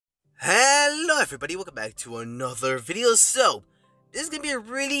Hello everybody, welcome back to another video. So, this is going to be a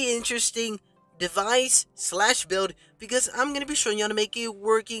really interesting device slash build because I'm going to be showing you how to make a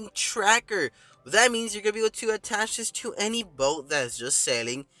working tracker. What that means you're going to be able to attach this to any boat that's just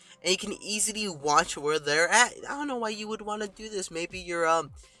sailing and you can easily watch where they're at. I don't know why you would want to do this. Maybe you're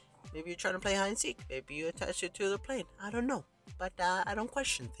trying to play hide and seek. Maybe you attach it to the plane. I don't know. But I don't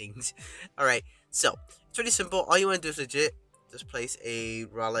question things. Alright, so it's pretty simple. All you want to do is legit just place a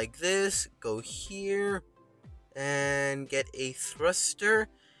rod like this, go here, and get a thruster.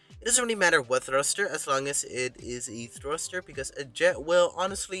 It doesn't really matter what thruster as long as it is a thruster, because a jet will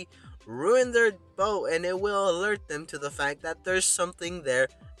honestly ruin their boat and it will alert them to the fact that there's something there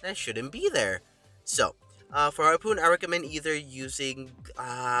that shouldn't be there. So, for harpoon, I recommend either using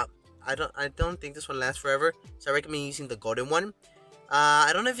I don't think this one lasts forever, so I recommend using the golden one. I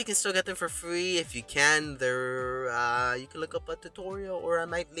don't know if you can still get them for free. If you can, you can look up a tutorial or I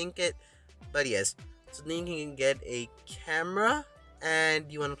might link it. But yes, so then you can get a camera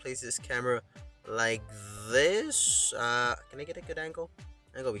and you want to place this camera like this. Can I get a good angle?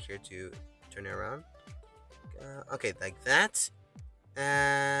 I'll go over here to turn it around. Okay, like that.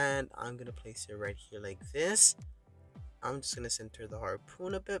 And I'm going to place it right here like this. I'm just going to center the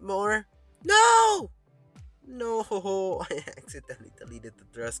harpoon a bit more. No! No, I accidentally deleted the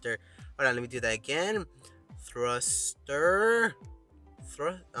thruster. Hold on, let me do that again. Thruster.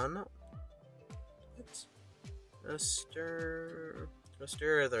 Oh no. What? Thruster.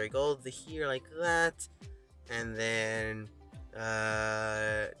 There we go. The here like that. And then,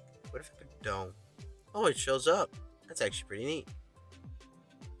 what if I put dome? Oh, it shows up. That's actually pretty neat.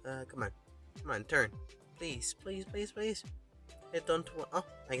 Come on, turn. Please. Hit don't. Oh,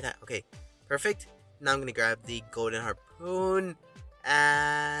 like that. Okay, perfect. Now I'm going to grab the golden harpoon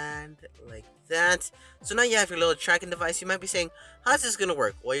and like that. So now you have your little tracking device. You might be saying, how's this going to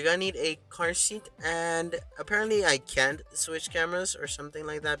work? Well, you're going to need a car seat, and apparently I can't switch cameras or something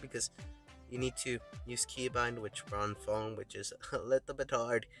like that because you need to use keybind, which we're on phone, which is a little bit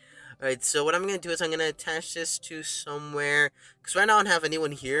hard. Alright, so what I'm going to do is I'm going to attach this to somewhere, because right now I don't have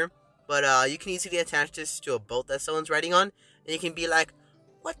anyone here, but you can easily attach this to a boat that someone's riding on, and you can be like,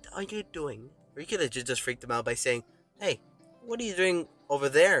 what are you doing? Or you could just freak them out by saying, hey, what are you doing over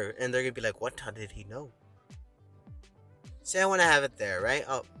there? And they're going to be like, what? How did he know? Say I want to have it there, right?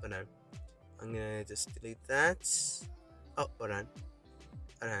 Oh, hold on. I'm going to just delete that. Oh, hold on.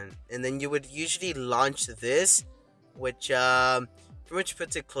 And then you would usually launch this, which pretty much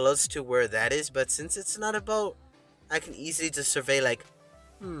puts it close to where that is. But since it's not a boat, I can easily just survey like,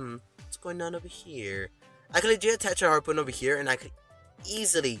 what's going on over here? I could legit attach a harpoon over here and I could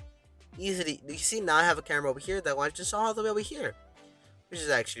easily, you see now I have a camera over here that watches all the way over here, which is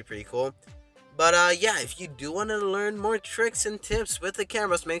actually pretty cool. But yeah, if you do want to learn more tricks and tips with the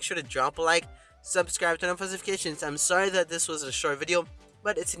cameras, make sure to drop a like, subscribe, turn on notifications. I'm sorry that this was a short video,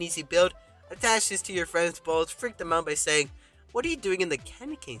 but it's an easy build. Attach this to your friends' boats, freak them out by saying, what are you doing in the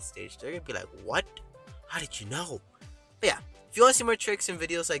candy cane stage? They're gonna be like, what? How did you know? But yeah, if you want to see more tricks and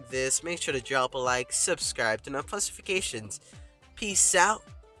videos like this, make sure to drop a like, subscribe, turn on notifications. Peace out,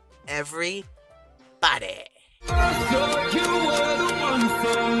 everybody.